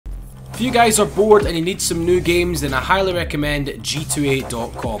If you guys are bored and you need some new games, then I highly recommend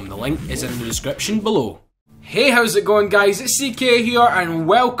g2a.com. The link is in the description below. Hey, how's it going guys? It's CK here and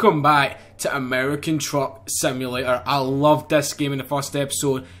welcome back to American Truck Simulator. I loved this game in the first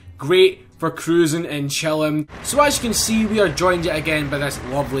episode. Great for cruising and chilling. So as you can see, we are joined yet again by this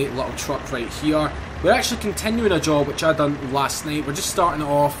lovely little truck right here. We're actually continuing a job which I done last night. We're just starting it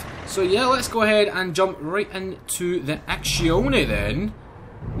off. So yeah, let's go ahead and jump right into the Accione then.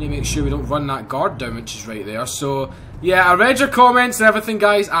 Need to make sure we don't run that guard down, which is right there. So yeah, I read your comments and everything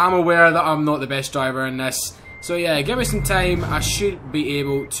guys. I'm aware that I'm not the best driver in this. So yeah, give me some time. I should be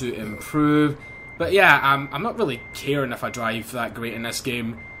able to improve. But yeah, I'm not really caring if I drive that great in this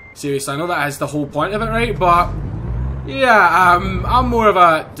game. Seriously, I know that is the whole point of it, right? But yeah, I'm more of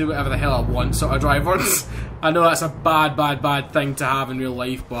a do whatever the hell I want sort of driver. I know that's a bad thing to have in real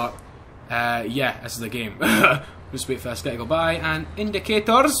life, but yeah, this is the game. Just wait for this guy to go by, and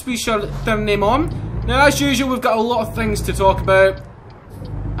indicators, we shall turn them on. Now as usual, we've got a lot of things to talk about.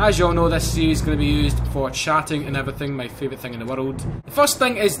 As you all know, this series is going to be used for chatting and everything, my favourite thing in the world. The first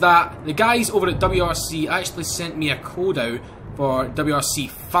thing is that the guys over at WRC actually sent me a code out for WRC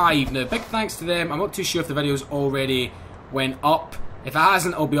 5. Now big thanks to them. I'm not too sure if the video's already went up. If it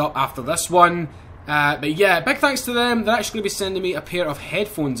hasn't, it'll be up after this one. But yeah, big thanks to them. They're actually going to be sending me a pair of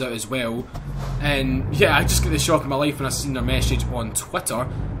headphones out as well. And yeah, I just got the shock of my life when I seen their message on Twitter.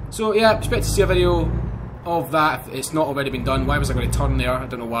 So yeah, expect to see a video of that if it's not already been done. Why was I going to turn there? I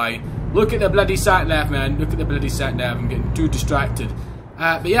don't know why. Look at the bloody sat-nav, man. Look at the bloody sat-nav. I'm getting too distracted.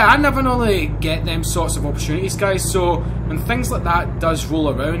 But yeah, I never normally get them sorts of opportunities, guys. So when things like that does roll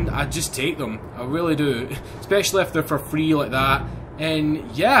around, I just take them. I really do. Especially if they're for free like that.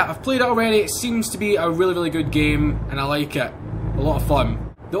 And yeah, I've played it already. It seems to be a really good game, and I like it. A lot of fun.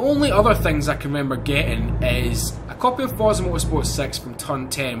 The only other things I can remember getting is a copy of Forza Motorsport 6 from Turn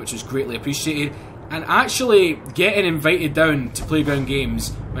 10, which was greatly appreciated, and actually getting invited down to Playground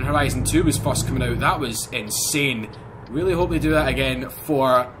Games when Horizon 2 was first coming out. That was insane. Really hope they do that again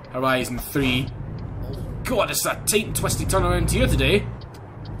for Horizon 3. Oh god, it's a tight and twisty turnaround here today.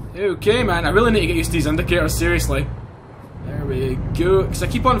 Okay man, I really need to get used to these indicators, seriously. There we go, because I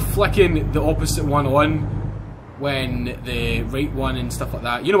keep on flicking the opposite one on when the right one and stuff like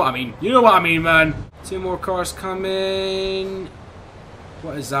that. You know what I mean. You know what I mean, man. Two more cars coming.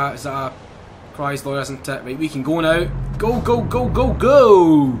 What is that? Is that a Chrysler, isn't it? Right, we can go now. Go!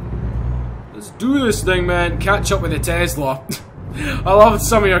 Let's do this thing, man. Catch up with the Tesla. I loved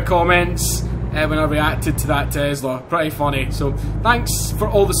some of your comments when I reacted to that Tesla. Pretty funny. So thanks for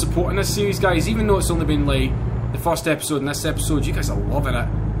all the support in this series, guys. Even though it's only been like the first episode and this episode, you guys are loving it.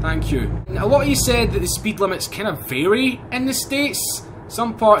 Thank you. A lot of you said that the speed limits kind of vary in the States.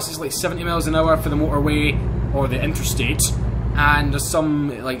 Some parts it's like 70 miles an hour for the motorway or the interstate, and there's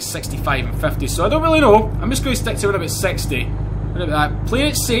some like 65 and 50, so I don't really know. I'm just going to stick to around about 60. Around about that. Play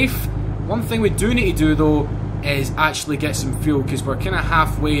it safe. One thing we do need to do though is actually get some fuel, because we're kind of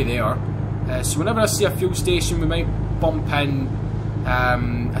halfway there. So whenever I see a fuel station, we might bump in.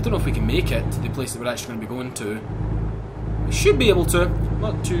 I don't know if we can make it to the place that we're actually going to be going to. We should be able to,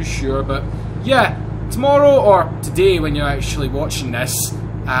 not too sure, but yeah, tomorrow or today when you're actually watching this,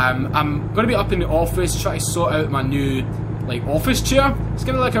 I'm going to be up in the office trying to sort out my new like office chair. It's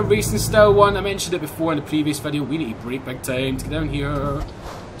kind of like a racing style one. I mentioned it before in the previous video. We need to brake big time to get down here.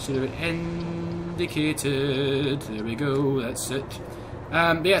 Should have been indicated. There we go, that's it.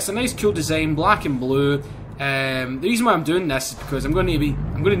 But yeah, it's a nice cool design, black and blue. The reason why I'm doing this is because I'm going to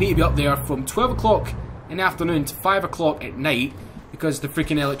need to be up there from 12 o'clock in the afternoon to 5 o'clock at night, because the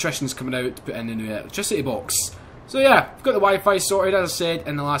freaking electrician's coming out to put in the new electricity box. So yeah, I've got the Wi-Fi sorted, as I said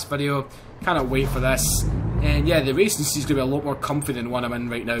in the last video. Cannot wait for this. And yeah, the racing seat's going to be a lot more comfy than the one I'm in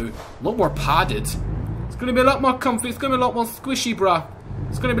right now. A lot more padded. It's going to be a lot more comfy. It's going to be a lot more squishy, bruh.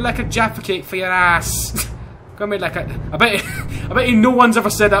 It's going to be like a Jaffa cake for your ass. It's going to be like a... I bet you no one's ever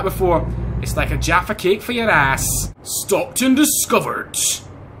said that before. It's like a Jaffa cake for your ass. Stockton discovered.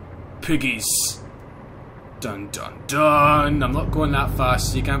 Piggies. Dun dun dun. I'm not going that fast,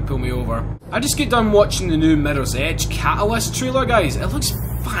 so you can't pull me over. I just get done watching the new Mirror's Edge Catalyst trailer, guys. It looks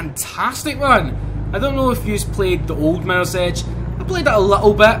fantastic, man. I don't know if you've played the old Mirror's Edge. I played it a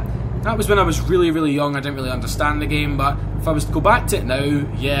little bit. That was when I was really young. I didn't really understand the game, but if I was to go back to it now,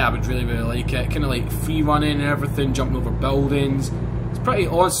 yeah, I would really like it. Kind of like free running and everything, jumping over buildings. It's a pretty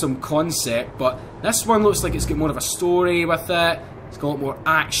awesome concept, but this one looks like it's got more of a story with it. It's got a lot more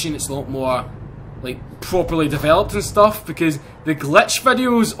action. It's a lot more like properly developed and stuff, because the glitch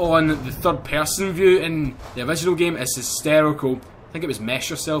videos on the third person view in the original game is hysterical. I think it was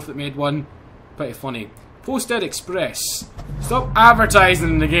Mesh Yourself that made one. Pretty funny. Posted Express. Stop advertising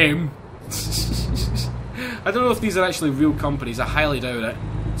in the game. I don't know if these are actually real companies. I highly doubt it.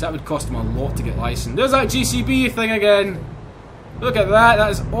 So that would cost them a lot to get licensed. There's that GCB thing again. Look at that.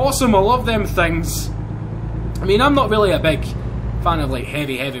 That is awesome. I love them things. I mean, I'm not really a big fan of like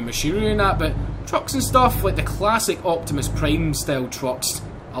heavy machinery and that, but trucks and stuff, like the classic Optimus Prime style trucks,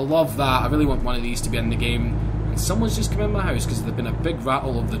 I love that. I really want one of these to be in the game. And someone's just come in my house because there's been a big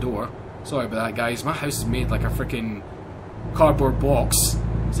rattle of the door. Sorry about that, guys. My house is made like a freaking cardboard box.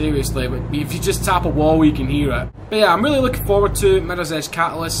 Seriously, but if you just tap a wall, you can hear it. But yeah, I'm really looking forward to Mirror's Edge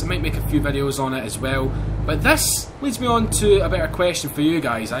Catalyst. I might make a few videos on it as well. But this leads me on to a better question for you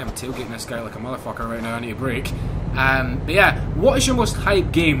guys. I am tailgating this guy like a motherfucker right now. I need a break. But yeah, what is your most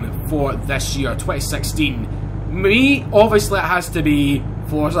hyped game for this year, 2016? Me, obviously it has to be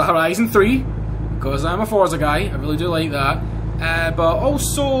Forza Horizon 3, because I'm a Forza guy. I really do like that. But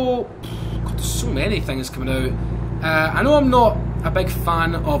also, God, there's so many things coming out. I know I'm not a big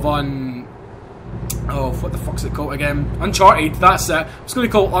fan of oh, what the fuck's it called again? Uncharted, that's it. I was going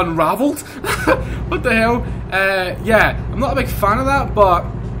to call it Unraveled. What the hell? Yeah, I'm not a big fan of that, but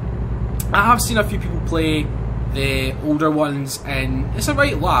I have seen a few people play the older ones, and it's a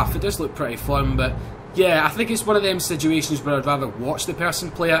right laugh. It does look pretty fun, but yeah, I think it's one of them situations where I'd rather watch the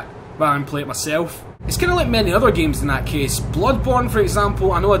person play it rather than play it myself. It's kind of like many other games in that case. Bloodborne, for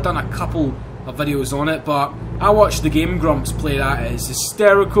example, I know I've done a couple of videos on it, but I watched the Game Grumps play that. It's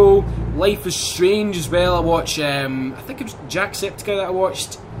hysterical. Life is Strange as well. I watch, I think it was Jacksepticeye that I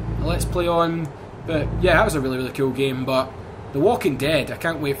watched a Let's Play on. But yeah, that was a really cool game. But The Walking Dead, I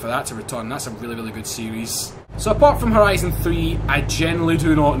can't wait for that to return. That's a really good series. So apart from Horizon 3, I generally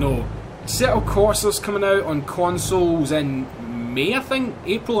do not know. Assetto Corsa's coming out on consoles in May, I think?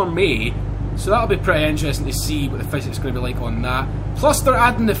 April or May. So that'll be pretty interesting to see what the physics is going to be like on that. Plus they're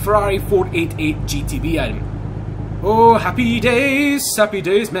adding the Ferrari 488 GTB in. Oh, happy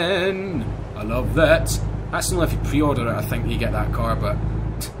days, man. I love that. That's only if you pre-order it, I think, you get that car, but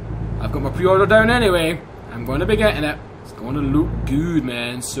I've got my pre-order down anyway. I'm going to be getting it. It's going to look good,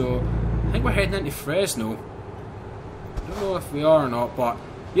 man. So I think we're heading into Fresno. I don't know if we are or not, but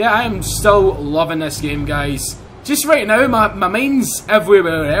yeah, I am still loving this game, guys. Just right now, my mind's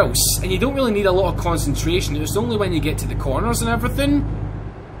everywhere else, and you don't really need a lot of concentration. It's only when you get to the corners and everything.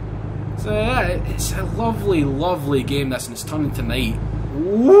 So yeah, it's a lovely game, this, and it's turning to night.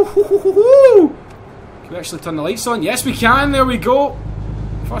 Woo-hoo-hoo-hoo-hoo! Can we actually turn the lights on? Yes, we can. There we go.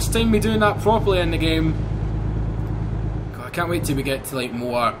 First time we're doing that properly in the game. God, I can't wait till we get to like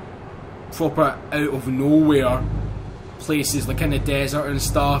more proper out of nowhere places, like in the desert and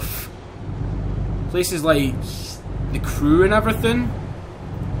stuff. Places like the Crew and everything.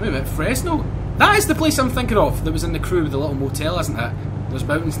 Wait a minute, Fresno? That is the place I'm thinking of that was in the Crew with the little motel, isn't it? There's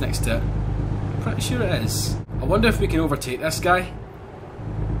mountains next to it. I'm pretty sure it is. I wonder if we can overtake this guy.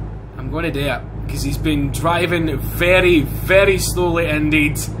 I'm going to do it, because he's been driving very slowly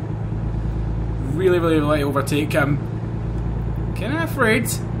indeed. Really like to overtake him. Kinda afraid,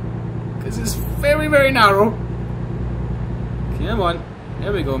 because it's very narrow. Come on.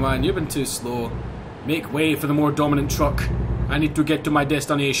 There we go, man. You've been too slow. Make way for the more dominant truck. I need to get to my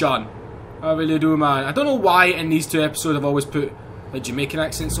destination. I really do, man. I don't know why in these two episodes I've always put like Jamaican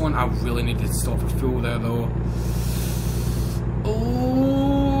accents on. I really need to stop for full there, though.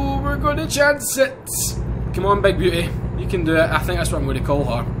 Oh, we're gonna chance it. Come on, Big Beauty. You can do it. I think that's what I'm going to call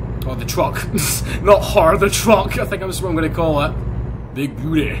her. Or the truck. Not her, the truck. I think that's what I'm going to call it. Big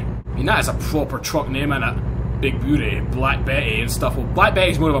Beauty. I mean, that is a proper truck name, innit? Big Beauty, Black Betty and stuff. Well, Black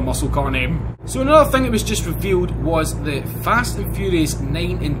Betty's more of a muscle car name. So another thing that was just revealed was the Fast and Furious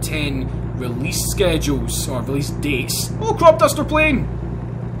 9 and 10 release schedules, or release dates. Oh, Crop Duster plane!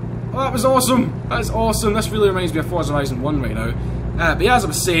 Oh, that was awesome. That is awesome. This really reminds me of Forza Horizon 1 right now. But yeah, as I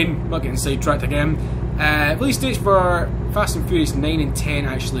was saying, not getting sidetracked again, release dates for Fast and Furious 9 and 10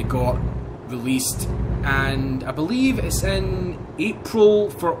 actually got released, and I believe it's in April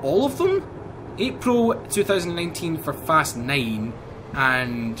for all of them. April 2019 for Fast 9,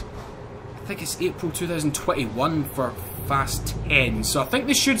 and I think it's April 2021 for Fast 10. So I think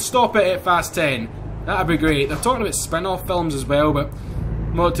they should stop it at Fast 10. That'd be great. They're talking about spin-off films as well, but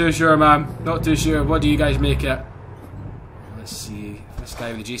I'm not too sure, man. Not too sure. What do you guys make it? Let's see if this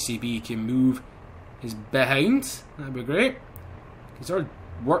guy with the JCB can move his behind. That'd be great. Because our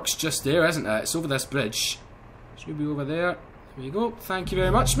work's just there, isn't it? It's over this bridge. Should be over there. There you go. Thank you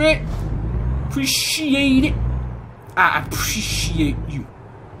very much, mate. Appreciate it. I appreciate you.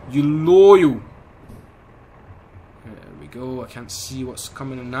 You loyal. There we go. I can't see what's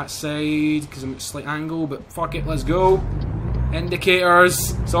coming on that side because I'm at a slight angle, but fuck it, let's go.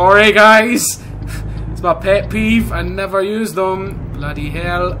 Indicators. Sorry, guys. It's my pet peeve. I never use them. Bloody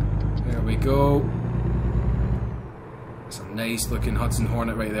hell. There we go. It's a nice looking Hudson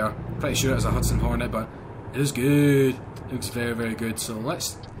Hornet right there. Pretty sure it's a Hudson Hornet, but it is good. It looks very, very good. So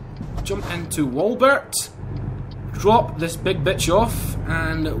let's jump into Walbert, drop this big bitch off,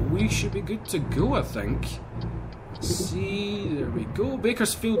 and we should be good to go, I think. Let's see, there we go.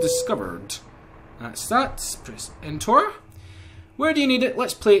 Bakersfield discovered. That's that. Press enter. Where do you need it?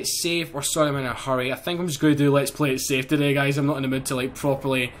 Let's play it safe. Or sorry, I'm in a hurry. I think I'm just going to do let's play it safe today, guys. I'm not in the mood to like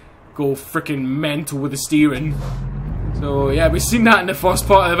properly go freaking mental with the steering. So yeah, we've seen that in the first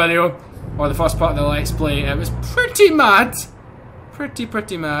part of the video, or the first part of the let's play. It was pretty mad. Pretty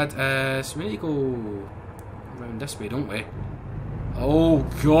mad. So we need to go around this way, don't we? Oh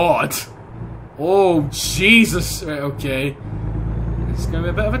god. Oh Jesus. Right, okay. It's gonna be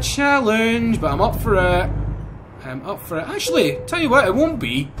a bit of a challenge, but I'm up for it. I'm up for it. Actually, tell you what, it won't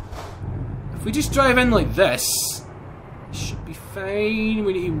be. If we just drive in like this, it should be fine.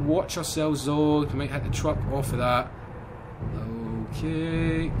 We need to watch ourselves though. We might hit the truck off of that.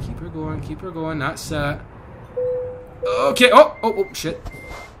 Okay, keep her going, that's it. Okay, oh, shit.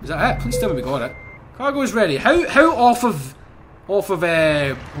 Is that it? Please tell me we got it. Cargo is ready. How off of, oh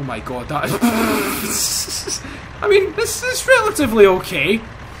my god, that is, I mean, this is relatively okay.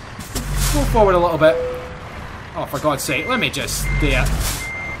 Let's go forward a little bit. Oh, for God's sake, let me just do it.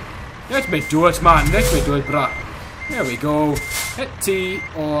 Let me do it, man, let me do it, bruh. There we go. Hit T,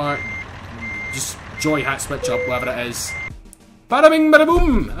 or just joy hat switch up, whatever it is. Bada bing, bada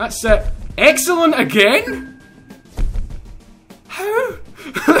boom! That's it. Excellent again? How?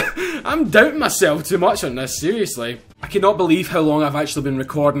 I'm doubting myself too much on this, seriously. I cannot believe how long I've actually been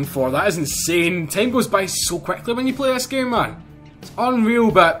recording for. That is insane. Time goes by so quickly when you play this game, man. It's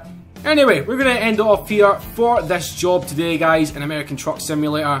unreal, but anyway, we're going to end it off here for this job today, guys, in American Truck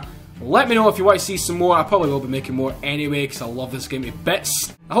Simulator. Let me know if you want to see some more. I probably will be making more anyway, because I love this game to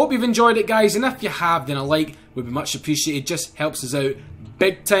bits. I hope you've enjoyed it, guys, and if you have, then a like would be much appreciated. Just helps us out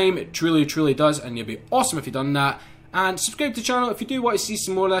big time. It truly does, and you'd be awesome if you've done that. And subscribe to the channel if you do want to see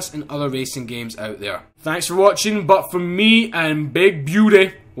some more of this and other racing games out there. Thanks for watching, but from me and Big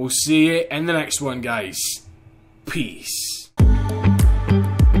Beauty, we'll see you in the next one, guys. Peace.